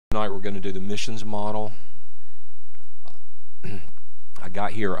Tonight we're going to do the missions model. I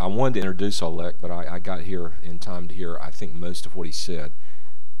got here, I wanted to introduce Oleg, but I got here in time to hear, I think, most of what he said.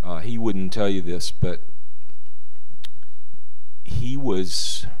 He wouldn't tell you this, but he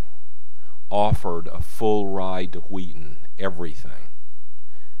was offered a full ride to Wheaton, everything,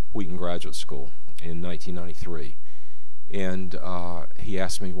 Wheaton Graduate School in 1993. And he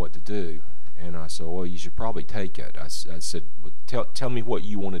asked me what to do. And I said, well, you should probably take it. I said, tell me what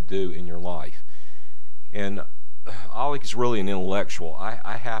you want to do in your life. And Oleg is really an intellectual.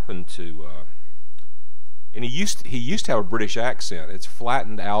 I happen to, and he used to have a British accent. It's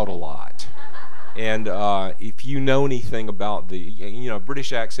flattened out a lot. And if you know anything about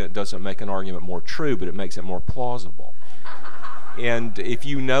British accent doesn't make an argument more true, but it makes it more plausible. And if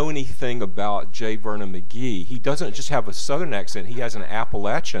you know anything about J. Vernon McGee, he doesn't just have a Southern accent, he has an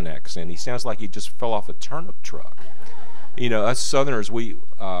Appalachian accent. He sounds like he just fell off a turnip truck. You know, us Southerners, we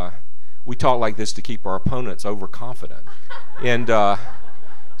talk like this to keep our opponents overconfident. And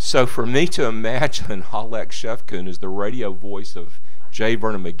so for me to imagine Oleg Shevkun as the radio voice of J.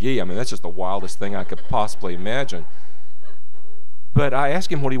 Vernon McGee, I mean, that's just the wildest thing I could possibly imagine. But I asked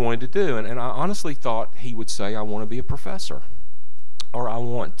him what he wanted to do, and I honestly thought he would say, I want to be a professor, or I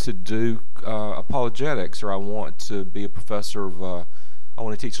want to do apologetics, or I want to be a professor of, I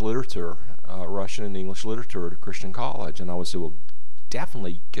want to teach literature, Russian and English literature at a Christian college. And I would say, well,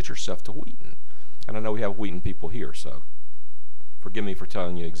 definitely get yourself to Wheaton. And I know we have Wheaton people here, so forgive me for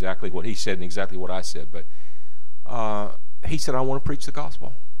telling you exactly what he said and exactly what I said. But he said, I want to preach the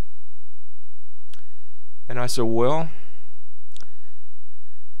gospel. And I said, well,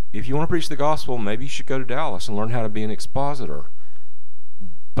 if you want to preach the gospel, maybe you should go to Dallas and learn how to be an expositor.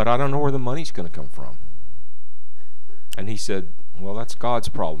 But I don't know where the money's going to come from. And he said, well, that's God's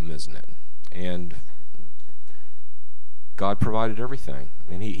problem, isn't it? And God provided everything.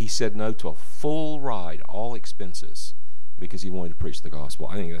 And he said no to a full ride, all expenses, because he wanted to preach the gospel.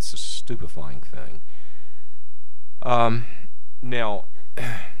 I think that's a stupefying thing. Now,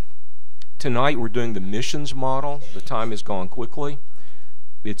 tonight we're doing the missions model. The time has gone quickly.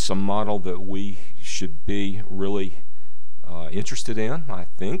 It's a model that we should be really interested in, I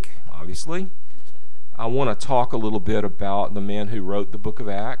think, obviously. I want to talk a little bit about the man who wrote the book of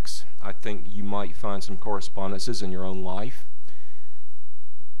Acts. I think you might find some correspondences in your own life.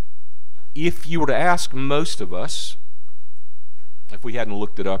 If you were to ask most of us, if we hadn't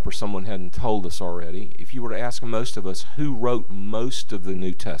looked it up or someone hadn't told us already, if you were to ask most of us who wrote most of the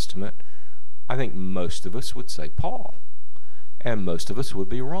New Testament, I think most of us would say Paul. And most of us would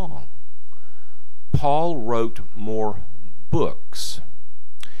be wrong. Paul wrote more books.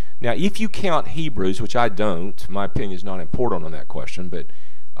 Now, if you count Hebrews, which I don't, my opinion is not important on that question, but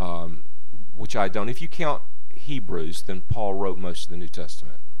which I don't. If you count Hebrews, then Paul wrote most of the New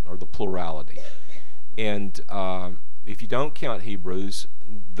Testament, or the plurality. And if you don't count Hebrews,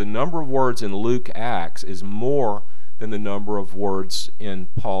 the number of words in Luke Acts is more than the number of words in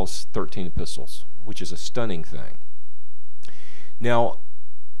Paul's 13 epistles, which is a stunning thing. Now,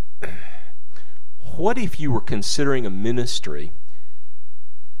 what if you were considering a ministry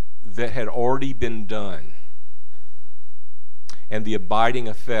that had already been done, and the abiding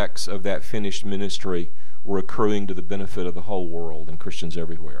effects of that finished ministry were accruing to the benefit of the whole world and Christians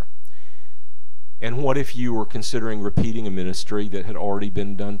everywhere? And what if you were considering repeating a ministry that had already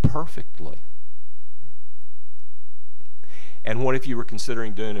been done perfectly? And what if you were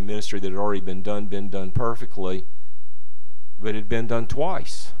considering doing a ministry that had already been done perfectly, but had been done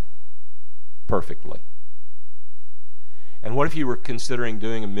twice perfectly? And what if you were considering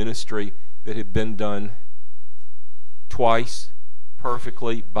doing a ministry that had been done twice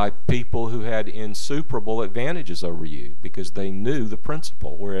perfectly by people who had insuperable advantages over you because they knew the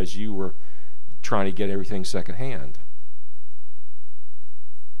principle, whereas you were trying to get everything secondhand?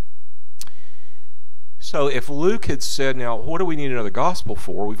 So if Luke had said, now what do we need another gospel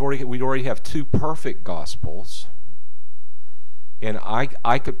for? We'd already have two perfect gospels. And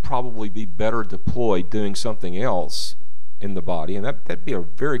I could probably be better deployed doing something else in the body, and that'd be a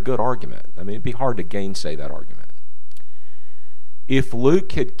very good argument. I mean, it'd be hard to gainsay that argument. If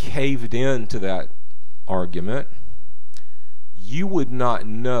Luke had caved in to that argument, you would not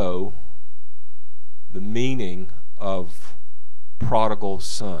know the meaning of prodigal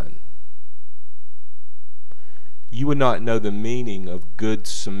son. You would not know the meaning of good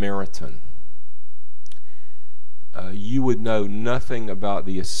Samaritan. You would know nothing about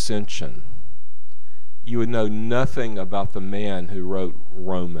the ascension. You would know nothing about the man who wrote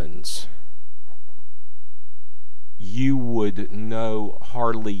Romans. You would know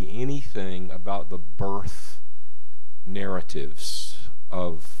hardly anything about the birth narratives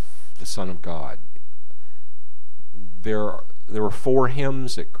of the Son of God. There were 4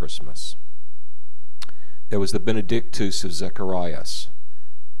 hymns at Christmas. There was the Benedictus of Zacharias.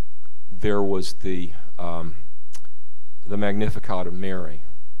 There was the Magnificat of Mary.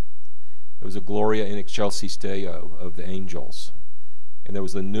 There was a Gloria in Excelsis Deo of the angels. And there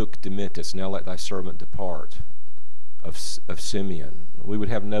was the Nunc Dimittis, Now Let Thy Servant Depart, of Simeon. We would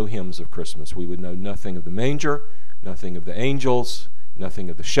have no hymns of Christmas. We would know nothing of the manger, nothing of the angels,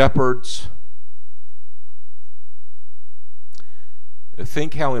 nothing of the shepherds.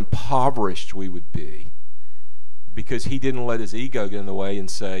 Think how impoverished we would be because he didn't let his ego get in the way and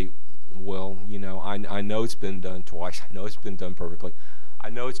say, well, you know, I know it's been done twice. I know it's been done perfectly. I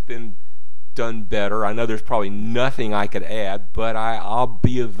know it's been done better. I know there's probably nothing I could add, but I'll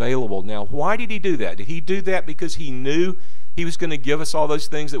be available. Now, why did he do that? Did he do that because he knew he was going to give us all those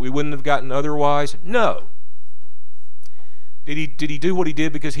things that we wouldn't have gotten otherwise? No. Did he do what he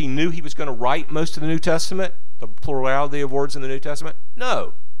did because he knew he was going to write most of the New Testament, the plurality of words in the New Testament?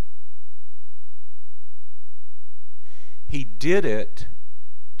 No. He did it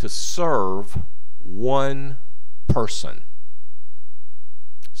to serve one person.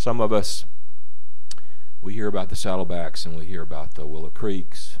 Some of us, we hear about the Saddlebacks and we hear about the Willow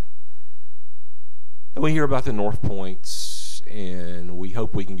Creeks and we hear about the North Points, and we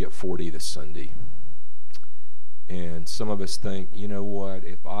hope we can get 40 this Sunday. And some of us think, you know what,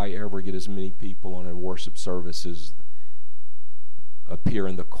 if I ever get as many people on a worship service as appear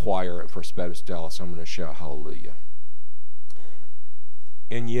in the choir at First Baptist Dallas, I'm going to shout hallelujah.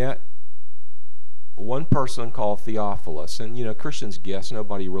 And yet, one person called Theophilus, and you know, Christians guess,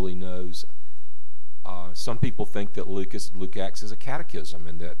 nobody really knows. Some people think that Luke acts as a catechism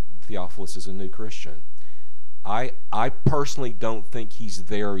and that Theophilus is a new Christian. I personally don't think he's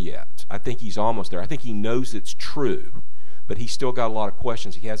there yet. I think he's almost there. I think he knows it's true, but he's still got a lot of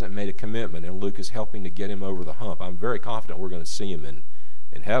questions. He hasn't made a commitment, and Luke is helping to get him over the hump. I'm very confident we're going to see him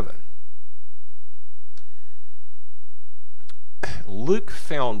in heaven. Luke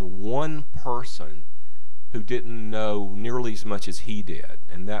found one person who didn't know nearly as much as he did,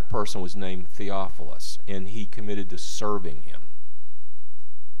 and that person was named Theophilus, and he committed to serving him.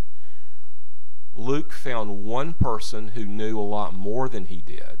 Luke found one person who knew a lot more than he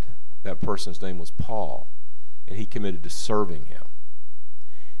did. That person's name was Paul, and he committed to serving him.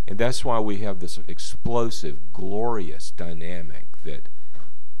 And that's why we have this explosive, glorious dynamic that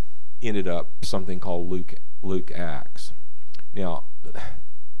ended up something called Luke Acts. Now,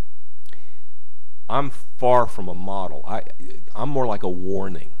 I'm far from a model. I'm more like a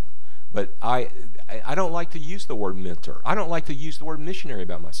warning. But I don't like to use the word mentor. I don't like to use the word missionary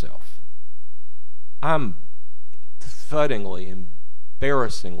about myself. I'm thuddingly,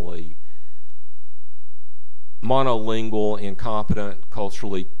 embarrassingly monolingual, incompetent,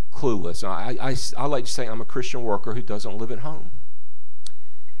 culturally clueless. I like to say I'm a Christian worker who doesn't live at home.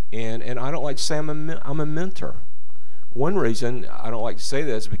 And I don't like to say I'm a mentor. One reason I don't like to say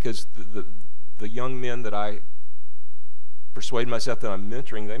this is because the young men that I persuade myself that I'm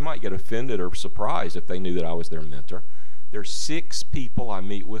mentoring, they might get offended or surprised if they knew that I was their mentor. There's 6 people I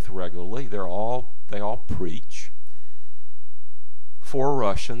meet with regularly. They all preach. 4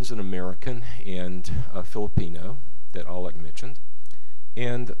 Russians, an American, and a Filipino that Oleg mentioned.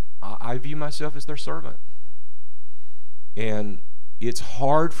 And I view myself as their servant. And it's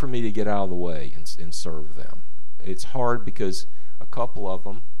hard for me to get out of the way and serve them. It's hard because a couple of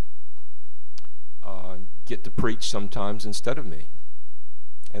them get to preach sometimes instead of me.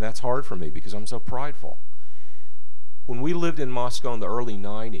 And that's hard for me because I'm so prideful. When we lived in Moscow in the early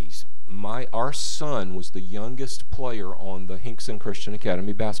 90s, our son was the youngest player on the Hinkson Christian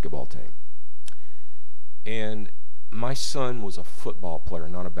Academy basketball team. And my son was a football player,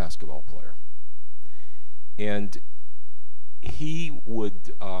 not a basketball player. And he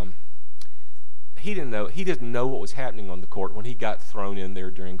didn't know what was happening on the court when he got thrown in there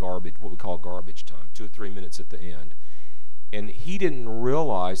during what we call garbage time, 2 or 3 minutes at the end. And he didn't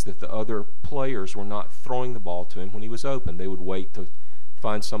realize that the other players were not throwing the ball to him when he was open. They would wait to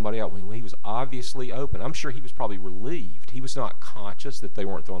find somebody out when he was obviously open. I'm sure he was probably relieved. He was not conscious that they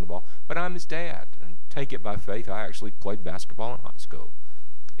weren't throwing the ball. But I'm his dad, and take it by faith, I actually played basketball in high school.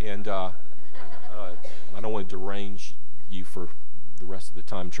 And I don't want to derange you for the rest of the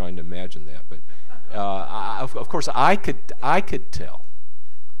time trying to imagine that. But of course, I could tell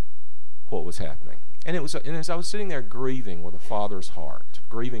what was happening. And as I was sitting there grieving with a father's heart,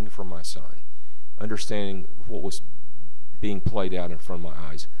 grieving for my son, understanding what was being played out in front of my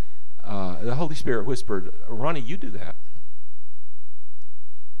eyes, the Holy Spirit whispered, "Ronnie, you do that.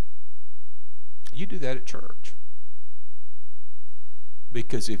 You do that at church.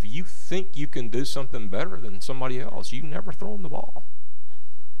 Because if you think you can do something better than somebody else, you never throw them the ball.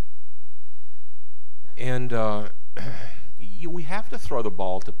 And we have to throw the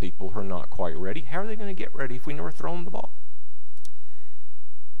ball to people who are not quite ready. How are they going to get ready if we never throw them the ball?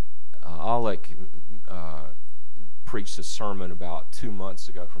 Alec preached a sermon about 2 months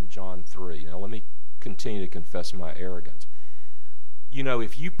ago from John 3. Now, let me continue to confess my arrogance. You know,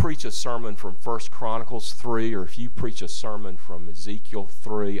 if you preach a sermon from 1 Chronicles 3 or if you preach a sermon from Ezekiel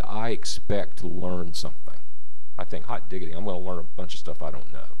 3, I expect to learn something. I think, hot diggity, I'm going to learn a bunch of stuff I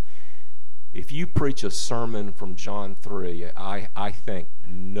don't know. If you preach a sermon from John 3, I think,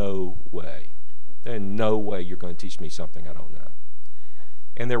 no way. There's no way you're going to teach me something I don't know.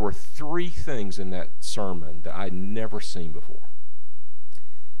 And there were 3 things in that sermon that I'd never seen before.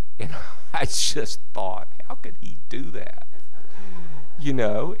 And I just thought, how could he do that? You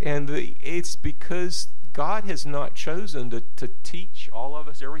know, and it's because God has not chosen to teach all of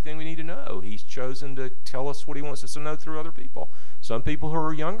us everything we need to know. He's chosen to tell us what he wants us to know through other people. Some people who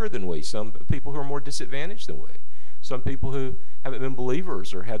are younger than we, some people who are more disadvantaged than we, some people who haven't been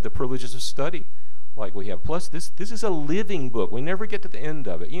believers or had the privileges of study like we have. Plus, this is a living book. We never get to the end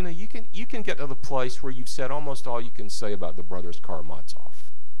of it. You know, you can get to the place where you've said almost all you can say about the Brothers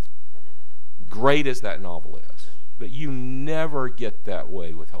Karamazov. Great as that novel is. But you never get that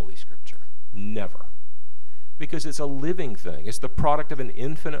way with Holy Scripture. Never. Because it's a living thing. It's the product of an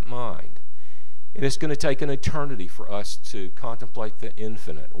infinite mind. And it's going to take an eternity for us to contemplate the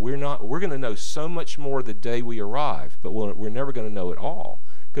infinite. We're going to know so much more the day we arrive, but we're never going to know it all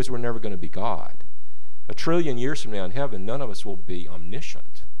because we're never going to be God. 1 trillion years from now in heaven, none of us will be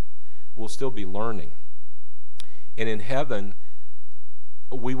omniscient. We'll still be learning. And in heaven,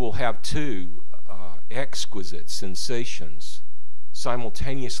 we will have 2 exquisite sensations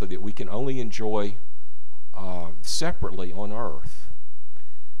simultaneously that we can only enjoy separately on earth.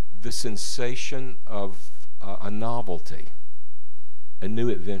 The sensation of a novelty, a new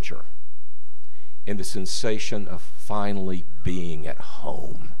adventure, and the sensation of finally being at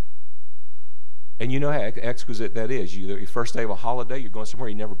home. And you know how exquisite that is. Your first day of a holiday, you're going somewhere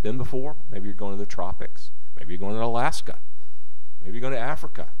you've never been before. Maybe you're going to the tropics. Maybe you're going to Alaska. Maybe you're going to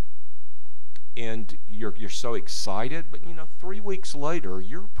Africa. And you're so excited, but you know, 3 weeks later,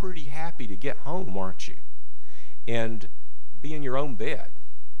 you're pretty happy to get home, aren't you? And be in your own bed.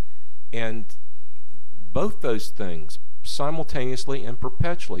 And both those things, simultaneously and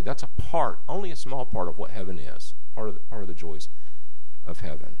perpetually, that's only a small part of what heaven is, part of the joys of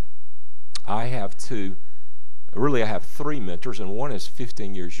heaven. I have 3 mentors, and one is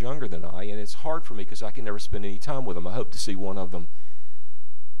 15 years younger than I, and it's hard for me because I can never spend any time with them. I hope to see one of them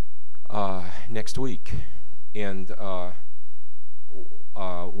next week. And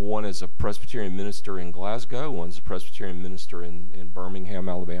one is a Presbyterian minister in Glasgow, one's a Presbyterian minister in Birmingham,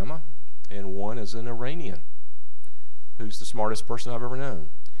 Alabama, and one is an Iranian who's the smartest person I've ever known.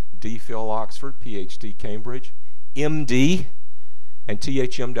 D.Phil Oxford, Ph.D. Cambridge, M.D., and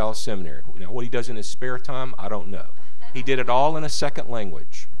T.H.M. Dallas Seminary. Now, what he does in his spare time, I don't know. He did it all in a second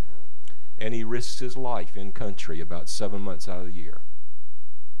language, and he risks his life in country about 7 months out of the year.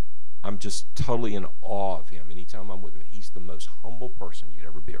 I'm just totally in awe of him. Anytime I'm with him, he's the most humble person you'd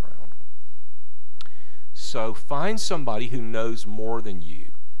ever be around. So find somebody who knows more than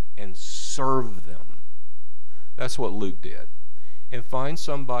you and serve them. That's what Luke did. And find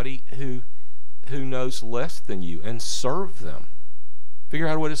somebody who knows less than you and serve them. Figure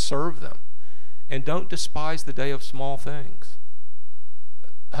out a way to serve them. And don't despise the day of small things.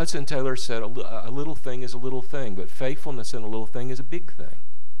 Hudson Taylor said, a little thing is a little thing, but faithfulness in a little thing is a big thing.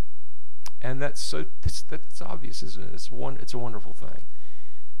 And that's obvious, isn't it? It's a wonderful thing.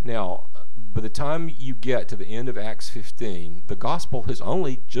 Now, by the time you get to the end of Acts 15, the gospel has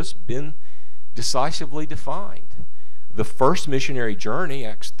only just been decisively defined. The first missionary journey,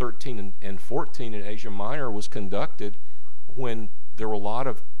 Acts 13 and 14 in Asia Minor, was conducted when there were a lot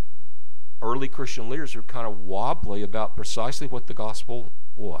of early Christian leaders who were kind of wobbly about precisely what the gospel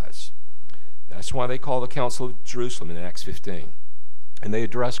was. That's why they call the Council of Jerusalem in Acts 15. And they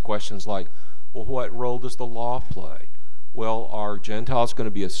address questions like, well, what role does the law play? Well, are Gentiles going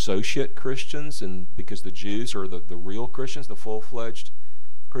to be associate Christians, and because the Jews are the real Christians, the full-fledged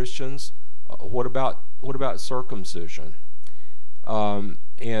Christians? What about circumcision?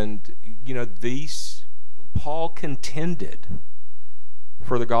 And you know, Paul contended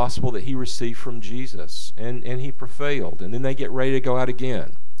for the gospel that he received from Jesus, and he prevailed. And then they get ready to go out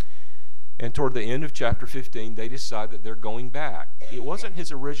again. And toward the end of chapter 15, they decide that they're going back. It wasn't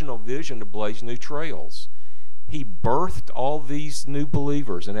his original vision to blaze new trails. He birthed all these new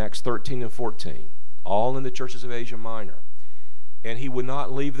believers in Acts 13 and 14, all in the churches of Asia Minor. And he would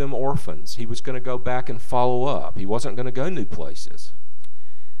not leave them orphans. He was going to go back and follow up. He wasn't going to go new places.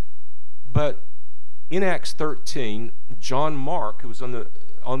 But in Acts 13, John Mark, who was on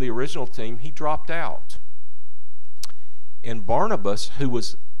the original team, he dropped out. And Barnabas, who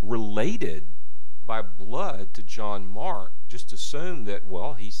was related by blood to John Mark, just assumed that,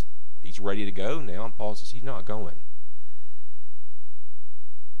 well, he's ready to go now. And Paul says he's not going.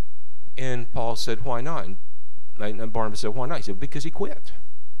 And Paul said, why not? And Barnabas said, why not? He said, because he quit.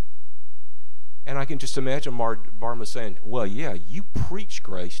 And I can just imagine Barnabas saying, well, yeah, you preach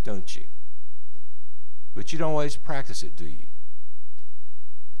grace, don't you? But you don't always practice it, do you?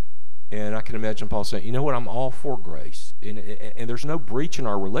 And I can imagine Paul saying, you know what, I'm all for grace. And there's no breach in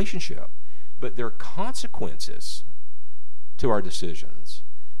our relationship. But there are consequences to our decisions.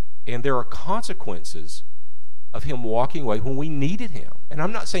 And there are consequences of him walking away when we needed him. And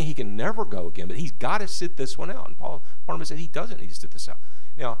I'm not saying he can never go again, but he's got to sit this one out. And Barnabas said he doesn't need to sit this out.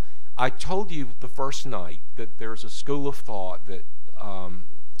 Now, I told you the first night that there's a school of thought that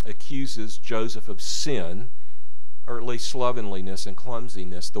accuses Joseph of sin, or at least slovenliness and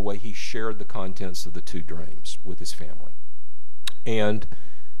clumsiness, the way he shared the contents of the two dreams with his family. And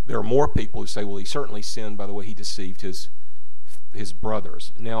there are more people who say, well, he certainly sinned by the way he deceived his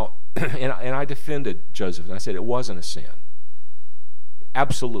brothers. Now, and I defended Joseph, and I said it wasn't a sin.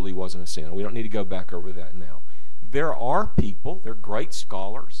 Absolutely wasn't a sin. We don't need to go back over that now. There are people, they're great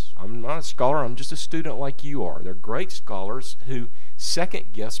scholars. I'm not a scholar, I'm just a student like you are. They're great scholars who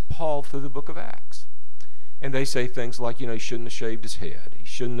second-guess Paul through the book of Acts. And they say things like, you know, he shouldn't have shaved his head. He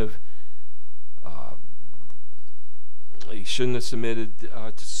shouldn't have submitted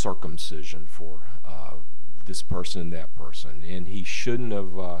to circumcision for this person and that person. And he shouldn't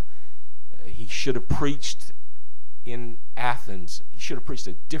have, he should have preached in Athens. He should have preached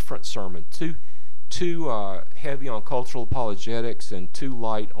a different sermon, too heavy on cultural apologetics and too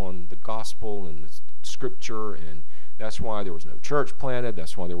light on the gospel and the scripture, and that's why there was no church planted.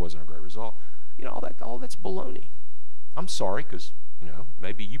 That's why there wasn't a great result. You know, all that's baloney. I'm sorry, because you know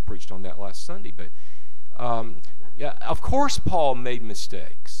maybe you preached on that last Sunday, but yeah, of course Paul made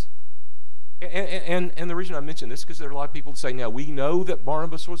mistakes, and the reason I mention this is because there are a lot of people who say, now we know that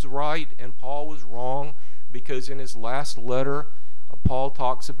Barnabas was right and Paul was wrong, because in his last letter, Paul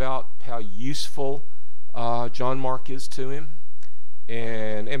talks about how useful John Mark is to him.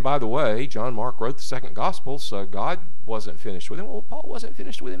 And by the way, John Mark wrote the second gospel, so God wasn't finished with him. Well, Paul wasn't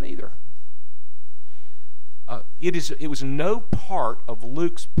finished with him either. It was no part of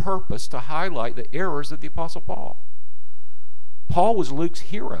Luke's purpose to highlight the errors of the Apostle Paul. Paul was Luke's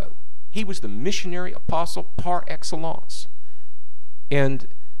hero. He was the missionary apostle par excellence. And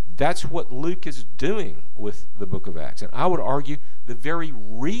that's what Luke is doing with the book of Acts. And I would argue the very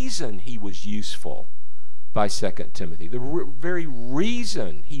reason he was useful by 2 Timothy, the very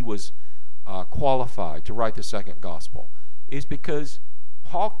reason he was qualified to write the second gospel, is because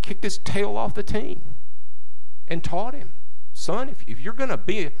Paul kicked his tail off the team and taught him, son, if you're going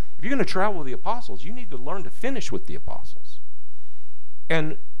to travel with the apostles, you need to learn to finish with the apostles.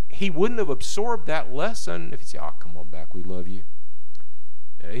 And he wouldn't have absorbed that lesson if he said, oh, come on back, we love you.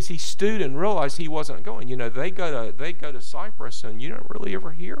 As he stewed and realized he wasn't going, you know, they go to Cyprus, and you don't really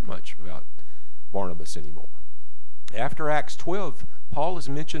ever hear much about Barnabas anymore. After Acts 12, Paul is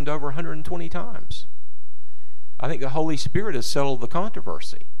mentioned over 120 times. I think the Holy Spirit has settled the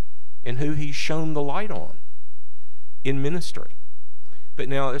controversy in who he's shown the light on in ministry. But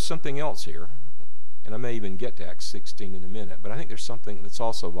now there's something else here, and I may even get to Acts 16 in a minute, but I think there's something that's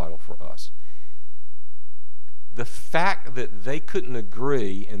also vital for us. The fact that they couldn't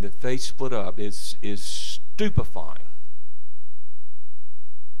agree and that they split up is stupefying.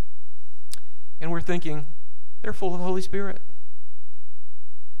 And we're thinking, they're full of the Holy Spirit.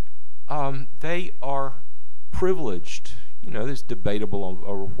 They are privileged. You know, it's debatable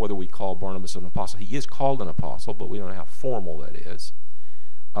over whether we call Barnabas an apostle. He is called an apostle, but we don't know how formal that is.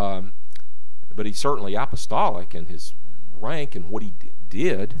 But he's certainly apostolic in his rank and what he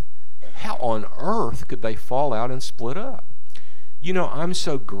did. How on earth could they fall out and split up? You know, I'm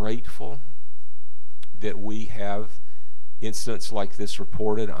so grateful that we have incidents like this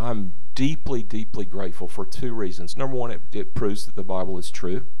reported. I'm deeply, deeply grateful for two reasons. Number one, it proves that the Bible is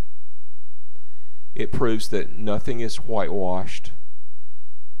true. It proves that nothing is whitewashed.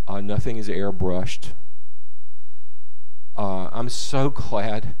 Nothing is airbrushed. I'm so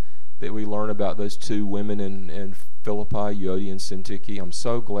glad that we learn about those two women in Philippi, Euodia and Syntyche. I'm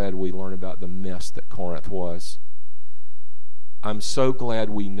so glad we learn about the mess that Corinth was. I'm so glad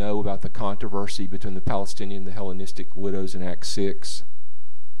we know about the controversy between the Palestinian and the Hellenistic widows in Acts 6.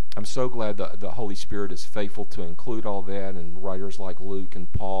 I'm so glad that the Holy Spirit is faithful to include all that, and writers like Luke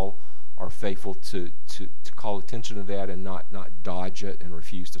and Paul are faithful to call attention to that and not dodge it and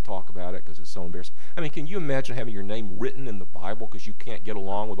refuse to talk about it because it's so embarrassing. I mean, can you imagine having your name written in the Bible because you can't get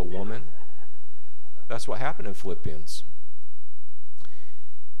along with a woman? That's what happened in Philippians.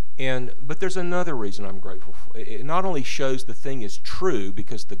 But there's another reason I'm grateful for. It not only shows the thing is true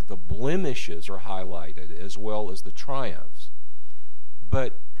because the blemishes are highlighted as well as the triumphs,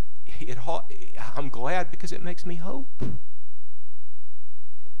 but I'm glad because it makes me hope.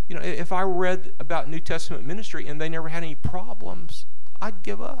 You know, if I read about New Testament ministry and they never had any problems, I'd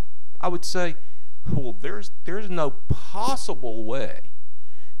give up. I would say, well, there's no possible way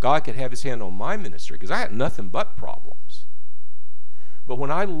God could have his hand on my ministry because I had nothing but problems. But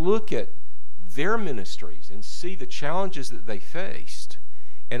when I look at their ministries and see the challenges that they faced,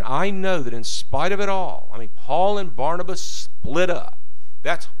 and I know that in spite of it all, I mean, Paul and Barnabas split up.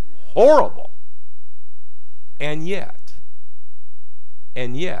 That's horrible. And yet,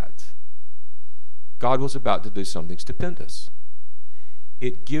 God was about to do something stupendous.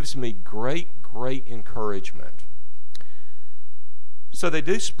 It gives me great encouragement. So they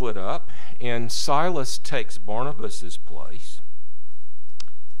do split up, and Silas takes Barnabas's place,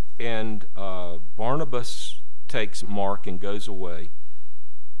 and Barnabas takes Mark and goes away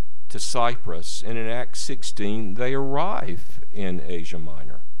to Cyprus, and in Acts 16 they arrive in Asia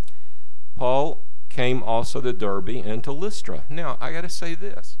Minor. Paul came also to Derbe and to Lystra. Now, I got to say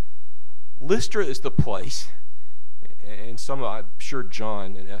this. Lystra is the place, and I'm sure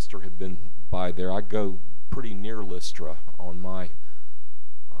John and Esther have been by there. I go pretty near Lystra on my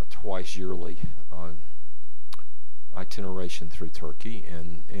twice yearly itineration through Turkey,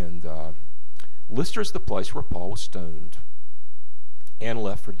 and Lystra is the place where Paul was stoned and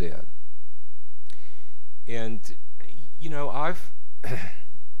left for dead. And, you know, I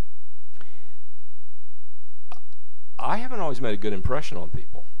haven't always made a good impression on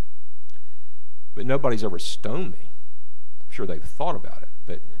people, but nobody's ever stoned me. I'm sure they've thought about it,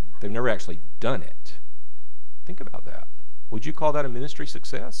 but they've never actually done it. Think about that. Would you call that a ministry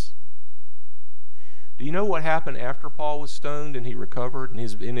success? Do you know what happened after Paul was stoned and he recovered? And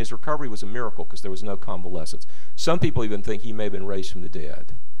his recovery was a miracle because there was no convalescence. Some people even think he may have been raised from the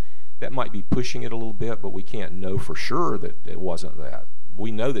dead. That might be pushing it a little bit, but we can't know for sure that it wasn't that.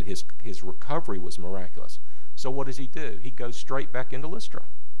 We know that his recovery was miraculous. So what does he do? He goes straight back into Lystra.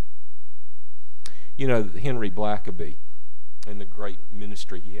 You know, Henry Blackaby, in the great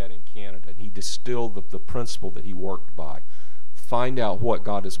ministry he had in Canada, and he distilled the principle that he worked by. Find out what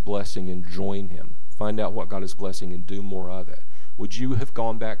God is blessing and join him. Find out what God is blessing and do more of it. Would you have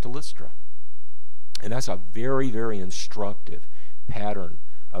gone back to Lystra? And that's a very instructive pattern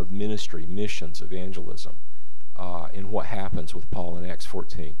of ministry, missions, evangelism, in what happens with Paul in Acts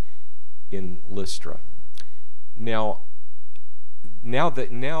 14 in Lystra. Now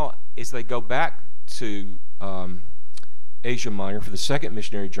as they go back to Asia Minor for the second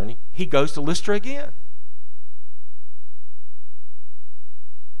missionary journey, he goes to Lystra again.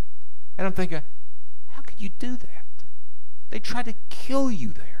 And I'm thinking, how could you do that? They tried to kill you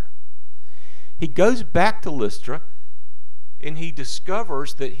there. He goes back to Lystra, and he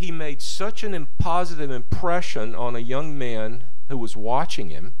discovers that he made such an positive impression on a young man who was watching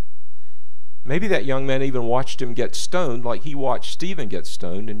him. Maybe that young man even watched him get stoned like he watched Stephen get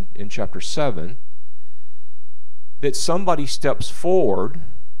stoned in chapter 7, that somebody steps forward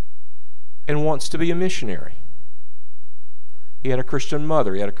and wants to be a missionary. He had a Christian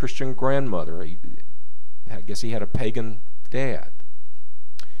mother. He had a Christian grandmother. I guess he had a pagan dad.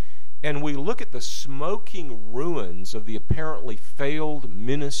 And we look at the smoking ruins of the apparently failed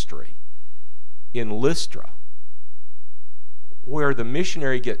ministry in Lystra, where the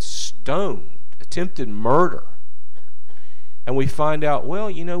missionary gets stoned, attempted murder. And we find out, well,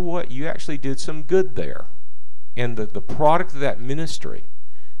 you know what? You actually did some good there. And the product of that ministry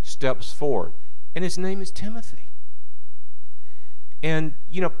steps forward. And his name is Timothy. And,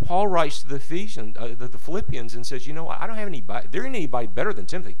 you know, Paul writes to the Philippians and says, you know what, I don't have anybody, there isn't anybody better than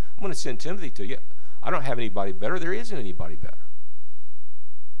Timothy. I'm going to send Timothy to you. I don't have anybody better. There isn't anybody better.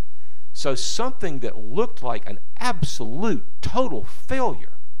 So something that looked like an absolute, total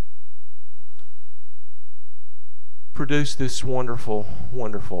failure produced this wonderful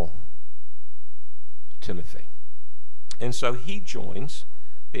Timothy. And so he joins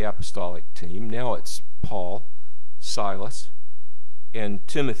the apostolic team. Now it's Paul, Silas, and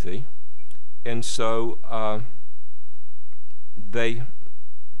Timothy, and so they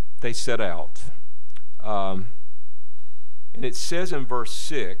set out. And it says in verse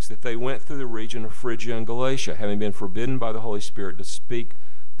 6 that they went through the region of Phrygia and Galatia, having been forbidden by the Holy Spirit to speak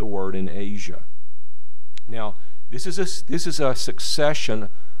the word in Asia. Now, this is a succession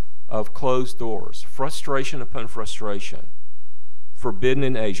of closed doors, frustration upon frustration. Forbidden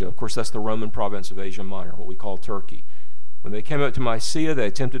in Asia. Of course, that's the Roman province of Asia Minor, what we call Turkey. When they came up to Mysia, they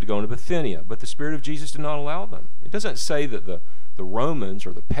attempted to go into Bithynia, but the Spirit of Jesus did not allow them. It doesn't say that the Romans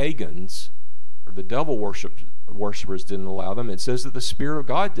or the pagans or the devil worshippers didn't allow them. It says that the Spirit of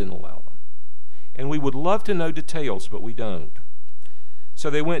God didn't allow them. And we would love to know details, but we don't. So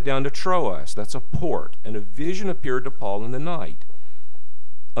they went down to Troas, that's a port, and a vision appeared to Paul in the night.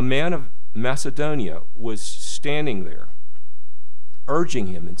 A man of Macedonia was standing there, urging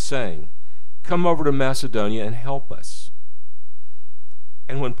him and saying, "Come over to Macedonia and help us."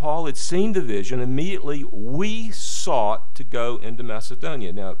 And when Paul had seen the vision, immediately we sought to go into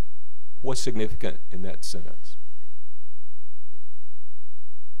Macedonia. Now, what's significant in that sentence?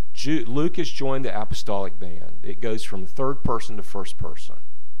 Luke has joined the apostolic band. It goes from third person to first person.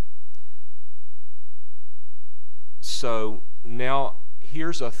 So now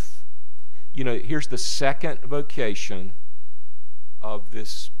here's the second vocation of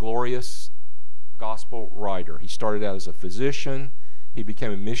this glorious gospel writer. He started out as a physician, he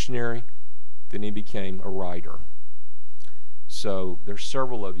became a missionary, then he became a writer. So there's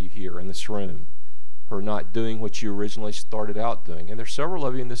several of you here in this room who are not doing what you originally started out doing, and there's several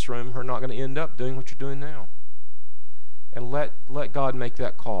of you in this room who are not going to end up doing what you're doing now. And let God make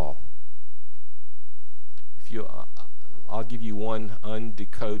that call. I'll give you one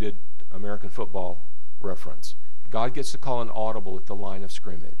undecoded American football reference. God gets to call an audible at the line of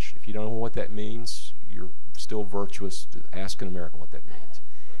scrimmage. If you don't know what that means, you're still virtuous. Ask an American what that means.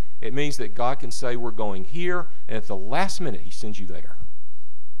 It means that God can say, we're going here, and at the last minute, he sends you there.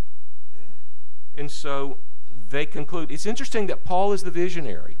 And so they conclude. It's interesting that Paul is the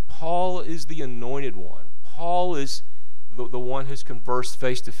visionary. Paul is the anointed one. Paul is the one who's conversed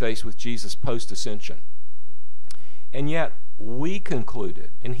face-to-face with Jesus post-ascension. And yet, we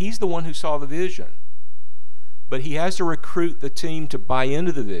concluded, and he's the one who saw the vision, but he has to recruit the team to buy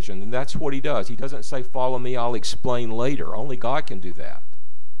into the vision, and that's what he does. He doesn't say, follow me, I'll explain later. Only God can do that.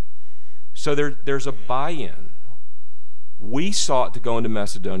 So there's a buy-in. We sought to go into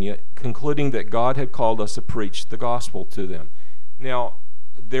Macedonia, concluding that God had called us to preach the gospel to them. Now,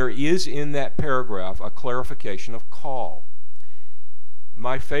 there is in that paragraph a clarification of call.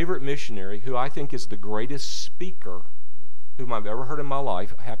 My favorite missionary, who I think is the greatest speaker whom I've ever heard in my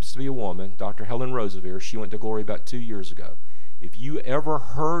life, happens to be a woman, Dr. Helen Roosevelt. She went to glory about 2 years ago. If you ever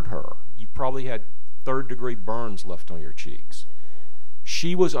heard her, you probably had third-degree burns left on your cheeks.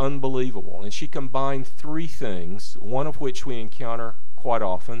 She was unbelievable, and she combined three things, one of which we encounter quite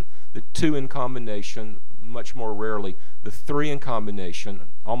often, the two in combination much more rarely, the three in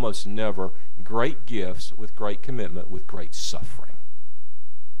combination almost never, great gifts with great commitment with great suffering.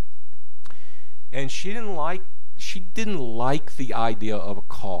 And she didn't like the idea of a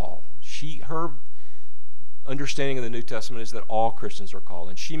call. Her understanding of the New Testament is that all Christians are called,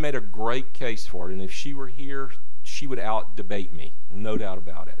 and she made a great case for it. And if she were here, she would out-debate me, no doubt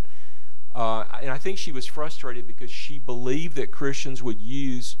about it. And I think she was frustrated because she believed that Christians would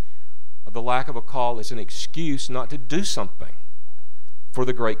use the lack of a call as an excuse not to do something for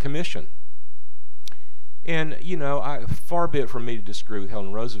the Great Commission. And, far be it from me to disagree with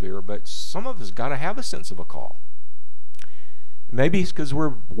Helen Roosevelt, but some of us got to have a sense of a call. Maybe it's because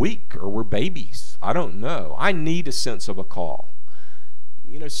we're weak or we're babies. I don't know. I need a sense of a call.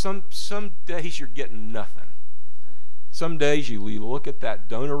 Some days you're getting nothing. Some days you look at that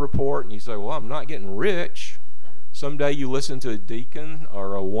donor report and you say, well, I'm not getting rich. Someday you listen to a deacon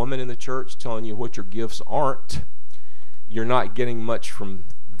or a woman in the church telling you what your gifts aren't. You're not getting much from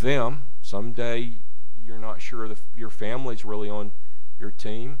them. Someday you're not sure if your family's really on your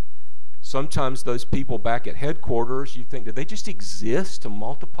team. Sometimes those people back at headquarters, you think, do they just exist to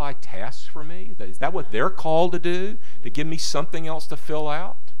multiply tasks for me? Is that what they're called to do? To give me something else to fill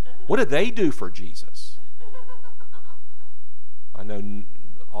out? What do they do for Jesus? I know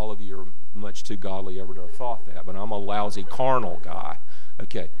all of you are much too godly ever to have thought that, but I'm a lousy carnal guy.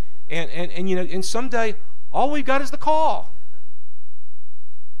 Okay. And someday all we've got is the call.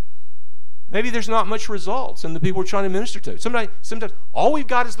 Maybe there's not much results in the people we're trying to minister to. Sometimes all we've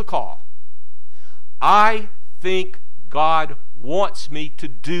got is the call. I think God wants me to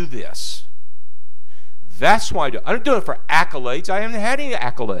do this. That's why I do it. I don't do it for accolades. I haven't had any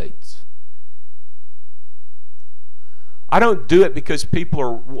accolades. I don't do it because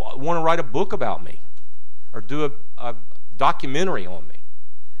people want to write a book about me or do a documentary on me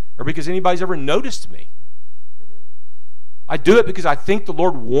or because anybody's ever noticed me. I do it because I think the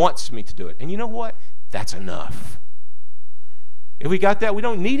Lord wants me to do it. And you know what? That's enough. If we got that, we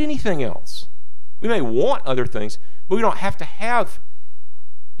don't need anything else. We may want other things, but we don't have to have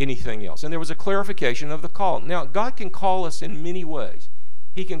anything else. And there was a clarification of the call. Now, God can call us in many ways.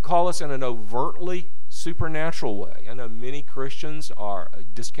 He can call us in an overtly supernatural way. I know many Christians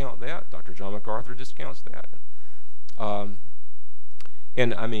discount that. Dr. John MacArthur discounts that.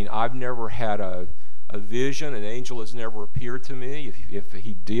 And I mean, I've never had a vision. An angel has never appeared to me. If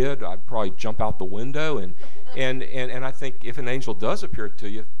he did, I'd probably jump out the window. And I think if an angel does appear to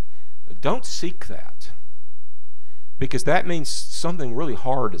you, don't seek that, because that means something really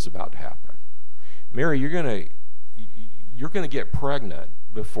hard is about to happen. Mary, you're gonna get pregnant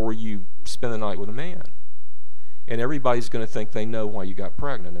before you spend the night with a man, and everybody's going to think they know why you got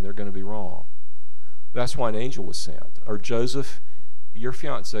pregnant, and they're going to be wrong. That's why an angel was sent. Or Joseph, your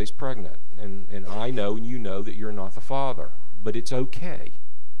fiancée is pregnant, and I know and you know that you're not the father, but it's okay.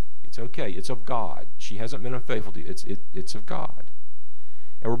 It's okay. It's of God. She hasn't been unfaithful to you. It's of God.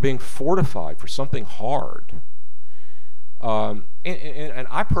 And we're being fortified for something hard. And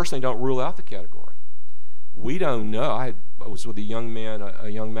I personally don't rule out the category. We don't know. I was with a young man, a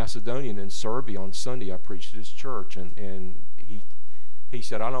young Macedonian in Serbia on Sunday. I preached at his church, and he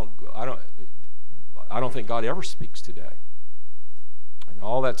said, I don't think God ever speaks today. And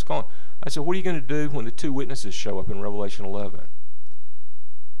all that's gone. I said, what are you going to do when the two witnesses show up in Revelation 11?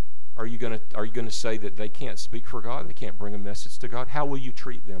 Are you going to say that they can't speak for God? They can't bring a message to God? How will you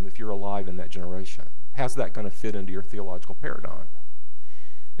treat them if you're alive in that generation? How's that going to fit into your theological paradigm?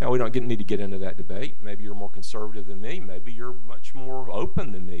 Now, we don't need to get into that debate. Maybe you're more conservative than me. Maybe you're much more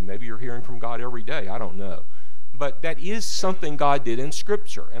open than me. Maybe you're hearing from God every day. I don't know. But that is something God did in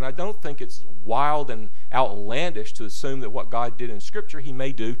Scripture. And I don't think it's wild and outlandish to assume that what God did in Scripture, He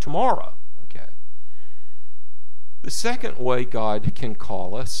may do tomorrow. Okay. The second way God can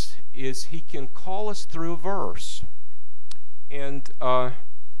call us is He can call us through a verse. And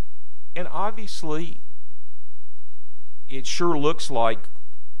obviously, it sure looks like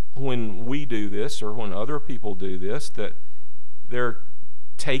when we do this or when other people do this that they're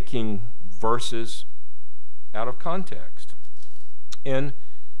taking verses out of context. And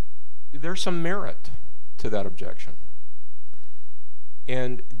there's some merit to that objection.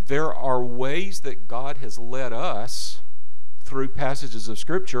 And there are ways that God has led us through passages of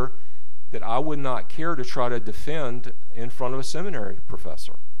Scripture that I would not care to try to defend in front of a seminary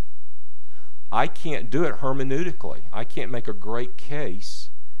professor. I can't do it hermeneutically. I can't make a great case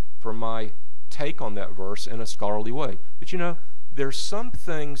for my take on that verse in a scholarly way. But you know, there's some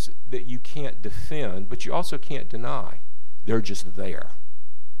things that you can't defend, but you also can't deny. They're just there.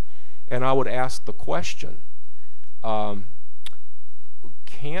 And I would ask the question,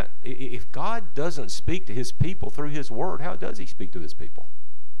 if God doesn't speak to His people through His Word, how does He speak to His people?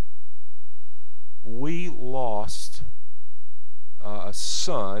 We lost a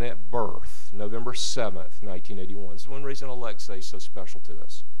son at birth, November 7th, 1981. This is one reason Alexei is so special to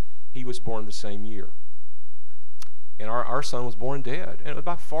us. He was born the same year. And our son was born dead. And it was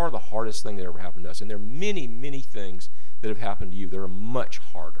by far the hardest thing that ever happened to us. And there are many, many things that have happened to you that are much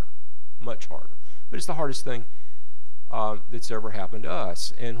harder. Much harder. But it's the hardest thing that's ever happened to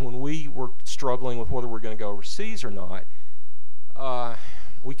us. And when we were struggling with whether we're going to go overseas or not,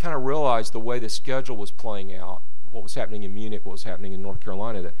 we kind of realized the way the schedule was playing out, what was happening in Munich, what was happening in North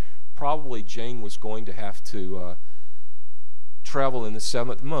Carolina, that probably Jane was going to have to travel in the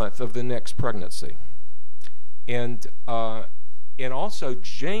 7th month of the next pregnancy. And also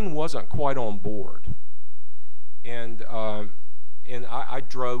Jane wasn't quite on board. And I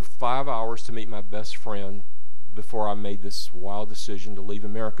drove 5 hours to meet my best friend before I made this wild decision to leave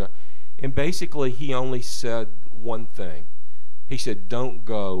America. And basically he only said one thing. He said, don't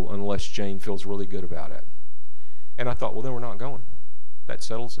go unless Jane feels really good about it. And I thought, well, then we're not going. That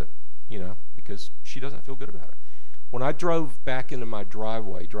settles it, you know, because she doesn't feel good about it. When I drove back into my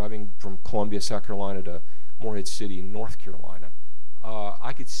driveway, driving from Columbia, South Carolina to Morehead City, North Carolina,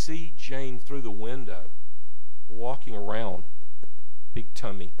 I could see Jane through the window walking around, big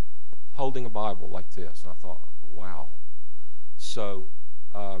tummy, holding a Bible like this. And I thought, wow. So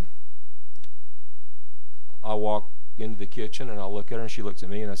I walked into the kitchen and I look at her and she looks at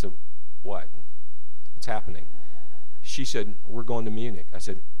me and I said, what? What's happening? She said, we're going to Munich. I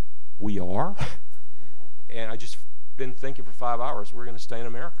said, we are? And I just been thinking for 5 hours, we're going to stay in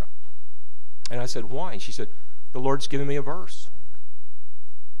America. And I said, why? She said, the Lord's given me a verse.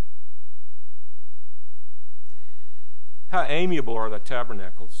 How amiable are thy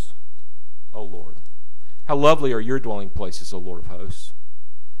tabernacles, O Lord. How lovely are your dwelling places, O Lord of hosts.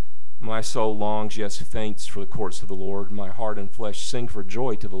 My soul longs, yes, faints for the courts of the Lord. My heart and flesh sing for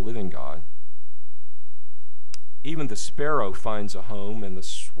joy to the living God. Even the sparrow finds a home, and the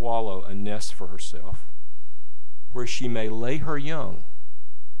swallow a nest for herself, where she may lay her young.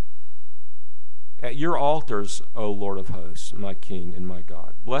 At your altars, O Lord of hosts, my King and my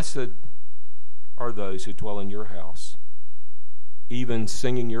God, blessed are those who dwell in your house, even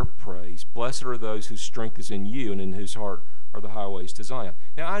singing your praise. Blessed are those whose strength is in you, and in whose heart are the highways to Zion.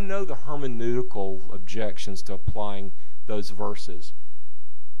 Now, I know the hermeneutical objections to applying those verses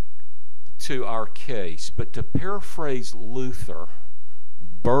to our case, but to paraphrase Luther,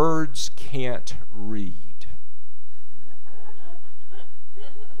 birds can't read.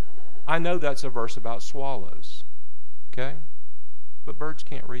 I know that's a verse about swallows, okay? But birds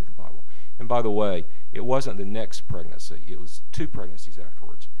can't read the Bible. And by the way, it wasn't the next pregnancy. It was 2 pregnancies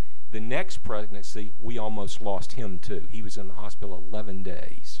afterwards. The next pregnancy, we almost lost him too. He was in the hospital 11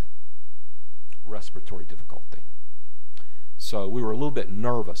 days. Respiratory difficulty. So we were a little bit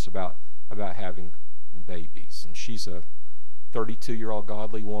nervous about having babies. And she's a 32-year-old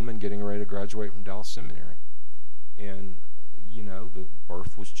godly woman getting ready to graduate from Dallas Seminary. And, you know, the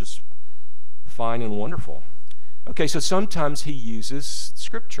birth was just fine and wonderful. Okay, so sometimes he uses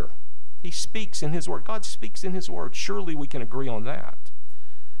Scripture. He speaks in his Word. God speaks in his Word. Surely we can agree on that.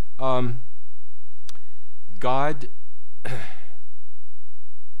 God,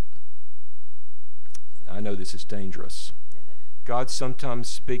 I know this is dangerous. God sometimes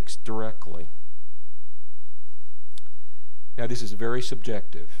speaks directly. Now, this is very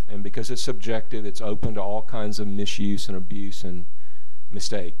subjective, and because it's subjective, it's open to all kinds of misuse and abuse and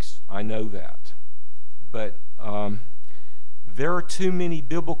mistakes. I know that. But there are too many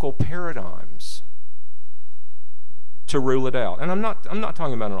biblical paradigms to rule it out. And I'm not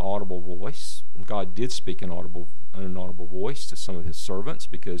talking about an audible voice. God did speak in an audible voice to some of his servants,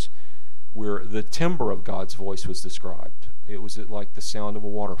 because the timbre of God's voice was described. It was like the sound of a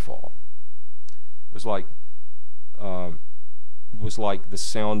waterfall. It was like the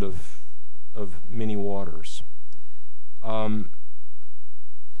sound of many waters.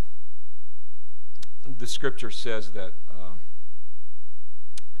 The Scripture says that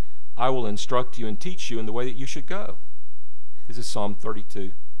I will instruct you and teach you in the way that you should go. This is Psalm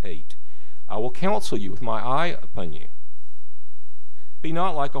 32:8. I will counsel you with my eye upon you. Be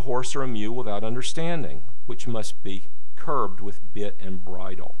not like a horse or a mule without understanding, which must be curbed with bit and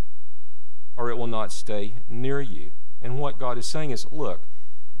bridle, or it will not stay near you. And what God is saying is, look,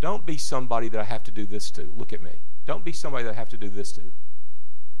 don't be somebody that I have to do this to. Look at me. Don't be somebody that I have to do this to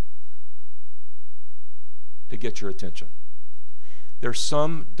get your attention. There's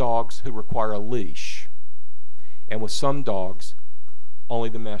some dogs who require a leash, and with some dogs, only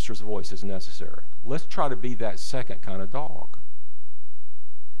the master's voice is necessary. Let's try to be that second kind of dog.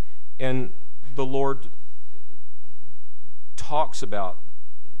 And the Lord talks about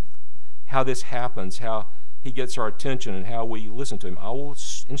how this happens, how he gets our attention, and how we listen to him. I will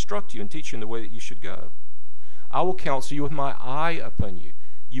instruct you and teach you in the way that you should go. I will counsel you with my eye upon you.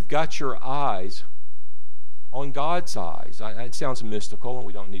 You've got your eyes on God's eyes. It sounds mystical, and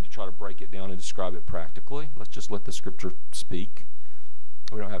we don't need to try to break it down and describe it practically. Let's just let the Scripture speak.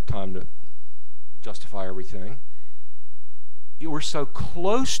 We don't have time to justify everything. We're so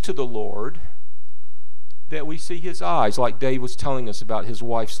close to the Lord that we see his eyes, like Dave was telling us about his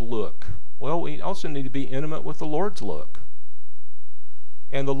wife's look. Well, we also need to be intimate with the Lord's look.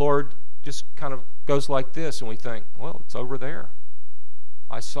 And the Lord just kind of goes like this, and we think, well, it's over there.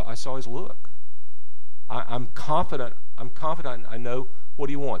 I saw his look. I'm confident I know what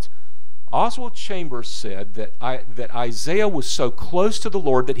he wants. Oswald Chambers said that Isaiah was so close to the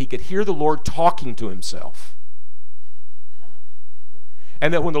Lord that he could hear the Lord talking to himself.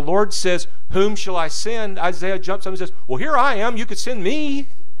 And that when the Lord says, whom shall I send? Isaiah jumps up and says, well, here I am. You could send me.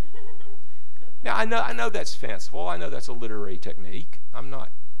 Now, I know that's fanciful. I know that's a literary technique. I'm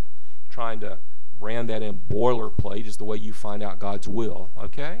not trying to brand that in boilerplate as the way you find out God's will,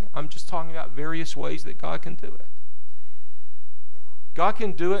 okay? I'm just talking about various ways that God can do it. God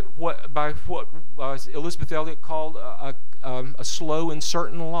can do it by what Elizabeth Elliot called a slow and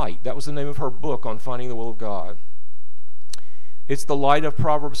certain light. That was the name of her book on finding the will of God. It's the light of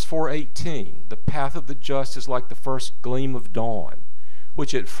Proverbs 4:18. The path of the just is like the first gleam of dawn,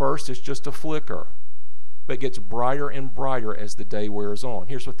 which at first is just a flicker, but gets brighter and brighter as the day wears on.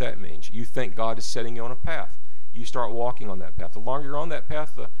 Here's what that means. You think God is setting you on a path. You start walking on that path. The longer you're on that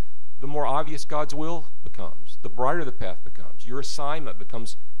path, the more obvious God's will becomes. The brighter the path becomes. Your assignment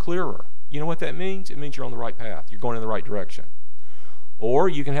becomes clearer. You know what that means? It means you're on the right path. You're going in the right direction. Or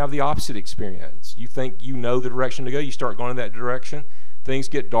you can have the opposite experience. You think you know the direction to go. You start going in that direction. Things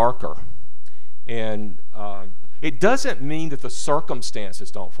get darker. And It doesn't mean that the circumstances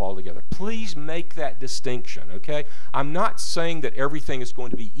don't fall together. Please make that distinction, okay? I'm not saying that everything is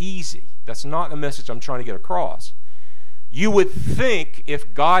going to be easy. That's not the message I'm trying to get across. You would think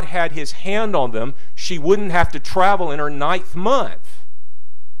if God had his hand on them, she wouldn't have to travel in her 9th month.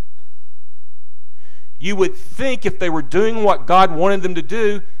 You would think if they were doing what God wanted them to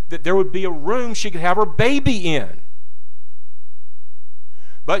do, that there would be a room she could have her baby in.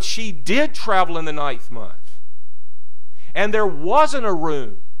 But she did travel in the 9th month. And there wasn't a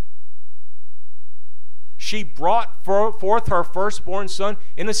room. She brought forth her firstborn son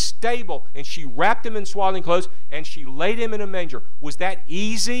in a stable, and she wrapped him in swaddling clothes, and she laid him in a manger. Was that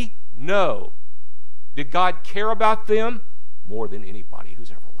easy? No. Did God care about them? More than anybody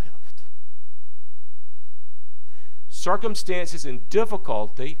who's ever lived. Circumstances and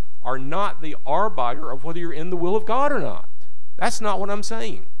difficulty are not the arbiter of whether you're in the will of God or not. That's not what I'm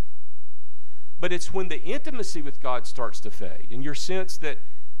saying. But it's when the intimacy with God starts to fade, and your sense that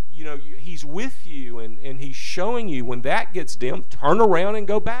he's with you and he's showing you, when that gets dim, turn around and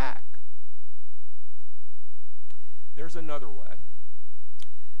go back. There's another way.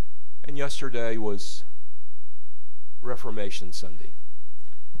 And yesterday was Reformation Sunday.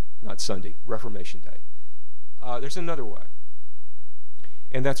 Not Sunday, Reformation Day. There's another way.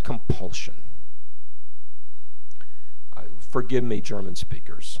 And that's compulsion. Forgive me, German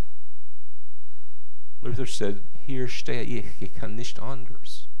speakers. Luther said, "Hier stehe ich, ich kann nicht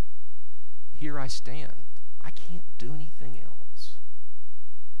anders." Here I stand. I can't do anything else.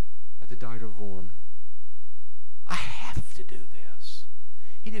 At the Diet of Worms, I have to do this.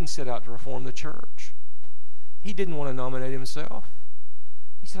 He didn't set out to reform the church. He didn't want to nominate himself.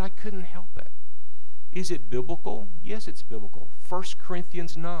 He said, I couldn't help it. Is it biblical? Yes, it's biblical. 1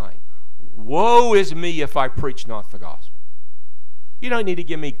 Corinthians 9. Woe is me if I preach not the gospel. You don't need to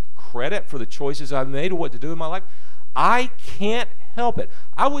give me credit for the choices I've made or what to do in my life. I can't help it.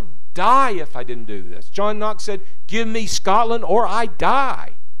 I would die if I didn't do this. John Knox said, give me Scotland or I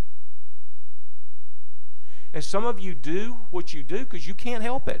die. And some of you do what you do because you can't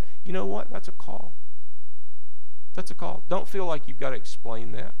help it. You know what? That's a call. That's a call. Don't feel like you've got to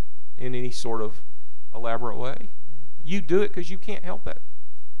explain that in any sort of elaborate way. You do it because you can't help it.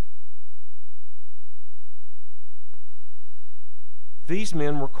 These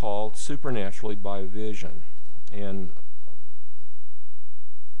men were called supernaturally by vision. And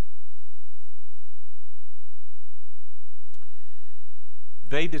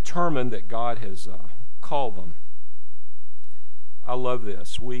they determined that God has called them. I love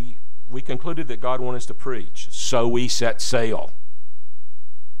this. We concluded that God wanted us to preach, so we set sail.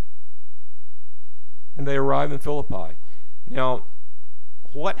 And they arrive in Philippi. Now,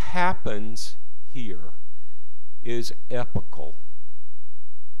 what happens here is epical.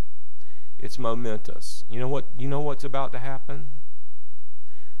 It's momentous. You know what's about to happen?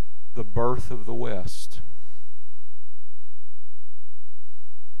 The birth of the West.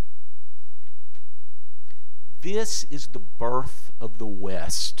 This is the birth of the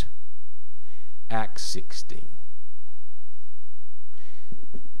West. Acts 16.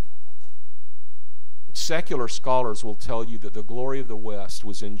 Secular scholars will tell you that the glory of the West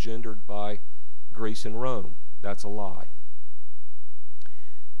was engendered by Greece and Rome. That's a lie.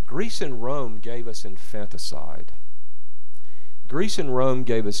 Greece and Rome gave us infanticide. Greece and Rome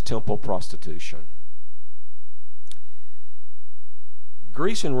gave us temple prostitution.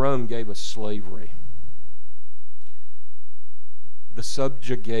 Greece and Rome gave us slavery. The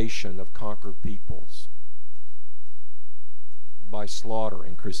subjugation of conquered peoples by slaughter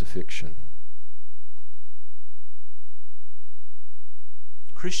and crucifixion.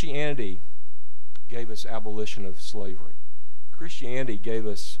 Christianity gave us abolition of slavery. Christianity gave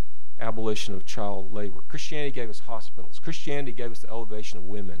us abolition of child labor. Christianity gave us hospitals. Christianity gave us the elevation of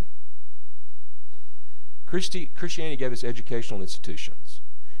women. Christianity gave us educational institutions.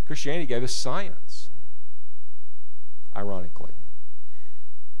 Christianity gave us science, ironically.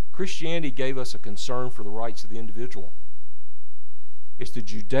 Christianity gave us a concern for the rights of the individual. It's the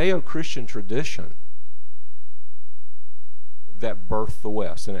Judeo-Christian tradition that birthed the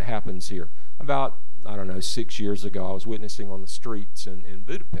West, and it happens here. About, 6 years ago, I was witnessing on the streets in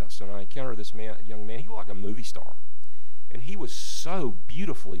Budapest, and I encountered this young man. He looked like a movie star, and he was so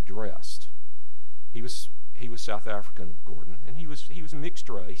beautifully dressed. He was South African, Gordon, and he was mixed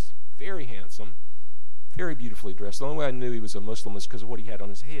race, very handsome, very beautifully dressed. The only way I knew he was a Muslim was because of what he had on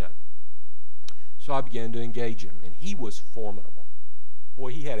his head. So I began to engage him, and he was formidable.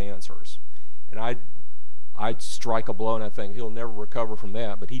 Boy, he had answers, and I'd strike a blow, and I think he'll never recover from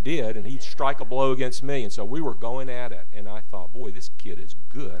that, but he did, and he'd strike a blow against me, and so we were going at it, and I thought, boy, this kid is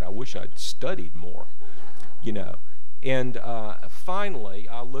good. I wish I'd studied more. you know. And finally,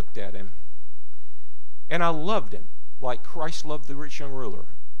 I looked at him, and I loved him like Christ loved the rich young ruler.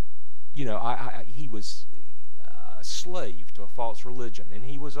 You know, he was a slave to a false religion, and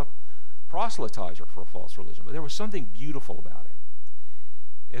he was a proselytizer for a false religion. But there was something beautiful about him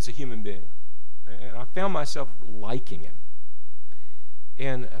as a human being, and I found myself liking him.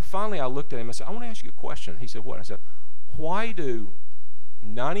 And finally, I looked at him and said, I want to ask you a question. He said, what? I said, why do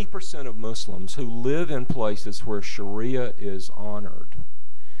 90% of Muslims who live in places where Sharia is honored,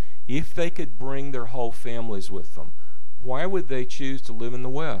 if they could bring their whole families with them, why would they choose to live in the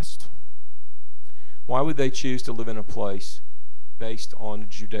West? Why would they choose to live in a place based on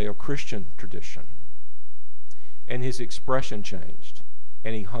Judeo-Christian tradition? And his expression changed,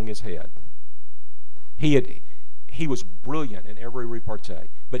 and he hung his head. He was brilliant in every repartee,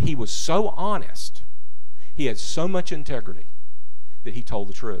 but he was so honest, he had so much integrity, that he told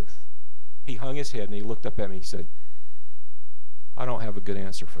the truth. He hung his head and he looked up at me. He said, I don't have a good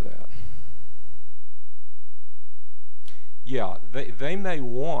answer for that. Yeah, they may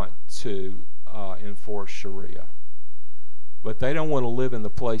want to enforce Sharia, but they don't want to live in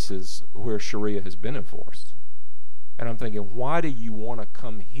the places where Sharia has been enforced. And I'm thinking, why do you want to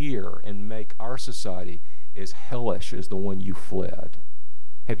come here and make our society as hellish as the one you fled?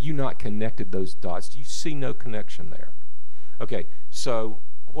 Have you not connected those dots? Do you see no connection there? Okay, so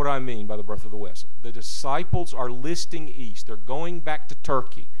what do I mean by the birth of the West? The disciples are listing east. They're going back to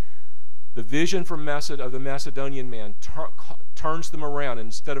Turkey. The vision from of the Macedonian man turns them around. And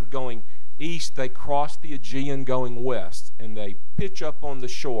instead of going east, they cross the Aegean going west, and they pitch up on the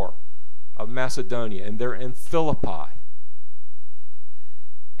shore of Macedonia, and they're in Philippi.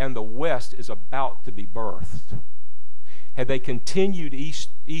 And the West is about to be birthed. Had they continued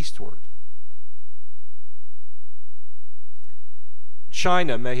eastward,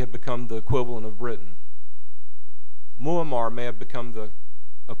 China may have become the equivalent of Britain. Myanmar may have become the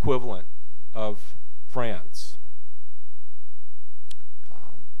equivalent of France.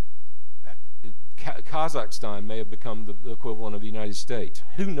 Kazakhstan may have become the equivalent of the United States.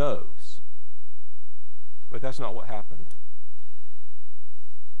 Who knows? But that's not what happened.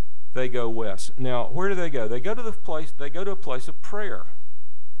 They go west. Now, where do they go? They go to a place of prayer.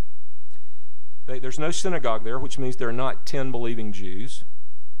 There's no synagogue there, which means there are not 10 believing Jews.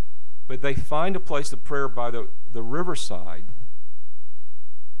 But they find a place of prayer by the riverside,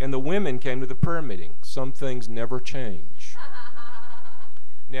 and the women came to the prayer meeting. Some things never change.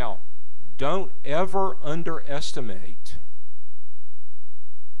 Now, don't ever underestimate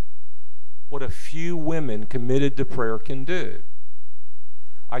what a few women committed to prayer can do.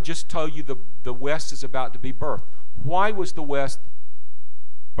 I just told you the West is about to be birthed. Why was the West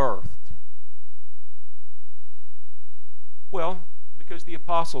birthed? Well, because the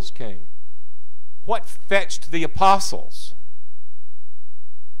apostles came. What fetched the apostles?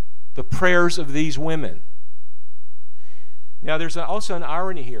 The prayers of these women. Now, there's also an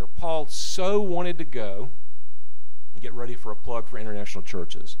irony here. Paul so wanted to go, get ready for a plug for international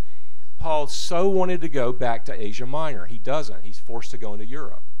churches. Paul so wanted to go back to Asia Minor. He doesn't. He's forced to go into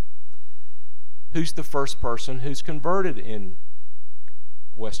Europe. Who's the first person who's converted in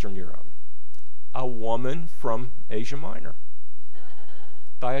Western Europe? A woman from Asia Minor,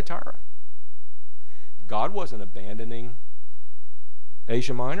 Thyatira. God wasn't abandoning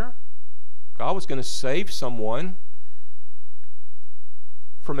Asia Minor. God was going to save someone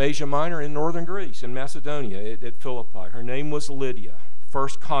from Asia Minor in northern Greece, in Macedonia, at Philippi. Her name was Lydia,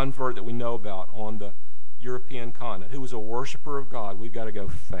 first convert that we know about on the European continent, who was a worshiper of God. We've got to go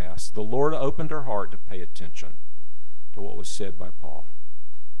fast. The Lord opened her heart to pay attention to what was said by Paul.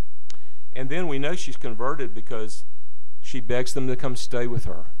 And then we know she's converted because she begs them to come stay with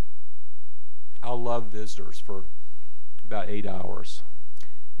her. I love visitors for about 8 hours.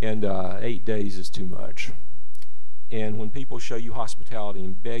 And 8 days is too much. And when people show you hospitality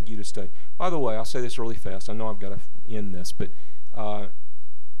and beg you to stay. By the way, I'll say this really fast. I know I've got to end this, but I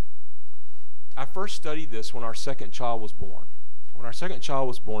first studied this when our second child was born. When our second child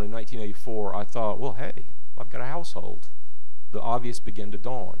was born in 1984, I thought, well, hey, I've got a household. The obvious began to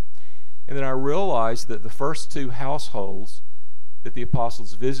dawn. And then I realized that the first two households that the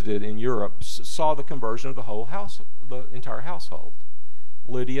apostles visited in Europe saw the conversion of the whole house, the entire household,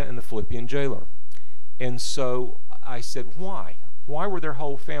 Lydia and the Philippian jailer. And so I said, why? Why were their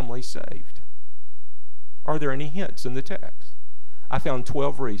whole family saved? Are there any hints in the text? I found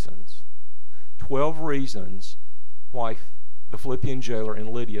 12 reasons. 12 reasons why the Philippian jailer and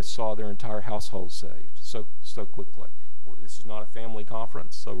Lydia saw their entire household saved so quickly. This is not a family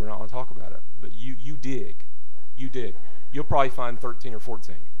conference, so we're not going to talk about it. But you dig. You dig. You'll probably find 13 or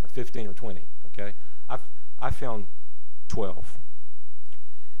 14 or 15 or 20. Okay, I found 12.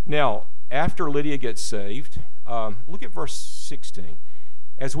 Now, after Lydia gets saved, look at verse 16.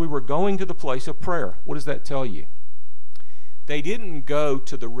 As we were going to the place of prayer, what does that tell you? They didn't go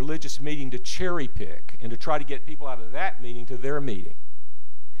to the religious meeting to cherry pick and to try to get people out of that meeting to their meeting.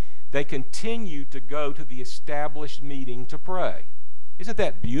 They continued to go to the established meeting to pray. Isn't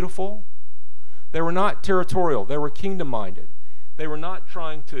that beautiful? They were not territorial. They were kingdom-minded. They were not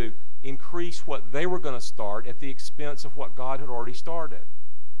trying to increase what they were going to start at the expense of what God had already started.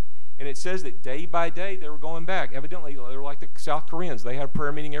 And it says that day by day they were going back. Evidently, they were like the South Koreans. They had a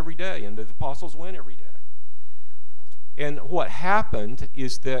prayer meeting every day, and the apostles went every day. And what happened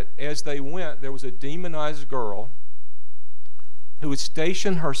is that as they went, there was a demonized girl who would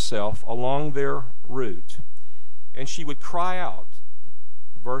station herself along their route, and she would cry out,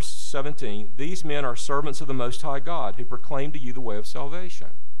 verse 17, "These men are servants of the Most High God, who proclaim to you the way of salvation."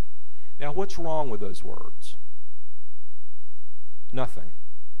 Now, what's wrong with those words? Nothing.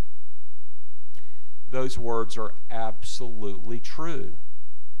 Those words are absolutely true.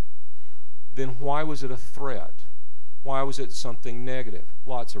 Then why was it a threat? Why was it something negative?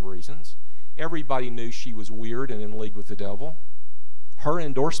 Lots of reasons. Everybody knew she was weird and in league with the devil. Her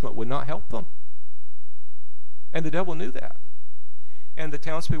endorsement would not help them. And the devil knew that. And the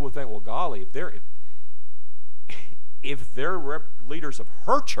townspeople would think, well, golly, if they're leaders of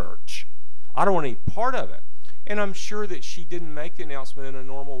her church, I don't want any part of it. And I'm sure that she didn't make the announcement in a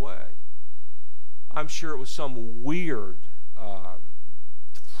normal way. I'm sure it was some weird,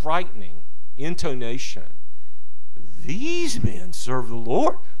 frightening intonation. These men serve the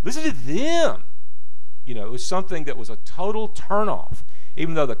Lord. Listen to them. You know, it was something that was a total turnoff,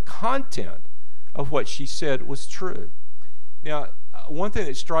 even though the content of what she said was true. Now, one thing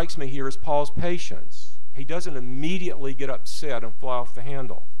that strikes me here is Paul's patience. He doesn't immediately get upset and fly off the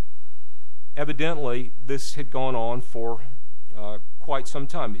handle. Evidently, this had gone on for quite some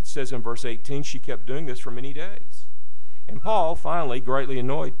time. It says in verse 18, she kept doing this for many days. And Paul, finally, greatly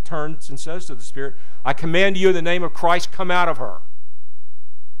annoyed, turns and says to the Spirit, "I command you in the name of Christ, come out of her."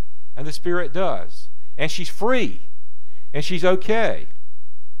 And the Spirit does. And she's free. And she's okay.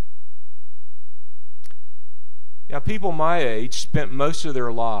 Now, people my age spent most of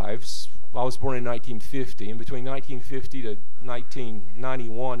their lives, I was born in 1950, and between 1950 to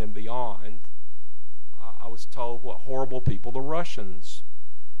 1991 and beyond, I was told what horrible people the Russians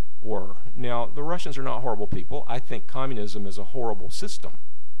were. Now, the Russians are not horrible people. I think communism is a horrible system.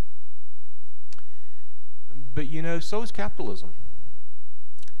 But, you know, so is capitalism.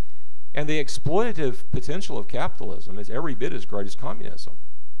 And the exploitative potential of capitalism is every bit as great as communism.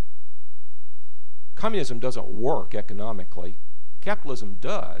 Communism doesn't work economically. Capitalism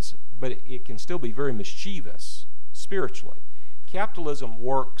does, but it can still be very mischievous spiritually. Capitalism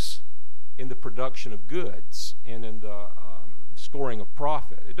works in the production of goods and in the scoring of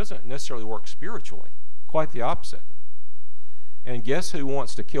profit. It doesn't necessarily work spiritually. Quite the opposite. And guess who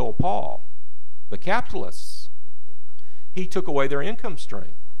wants to kill Paul? The capitalists. He took away their income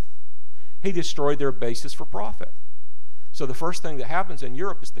stream. He destroyed their basis for profit. So the first thing that happens in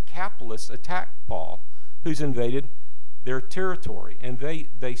Europe is the capitalists attack Paul, who's invaded their territory. And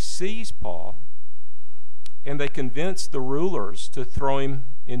they seize Paul, and they convince the rulers to throw him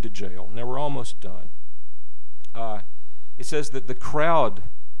into jail. Now, we're almost done. It says that the crowd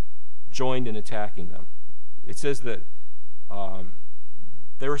joined in attacking them. It says that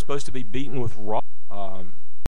they were supposed to be beaten with rocks.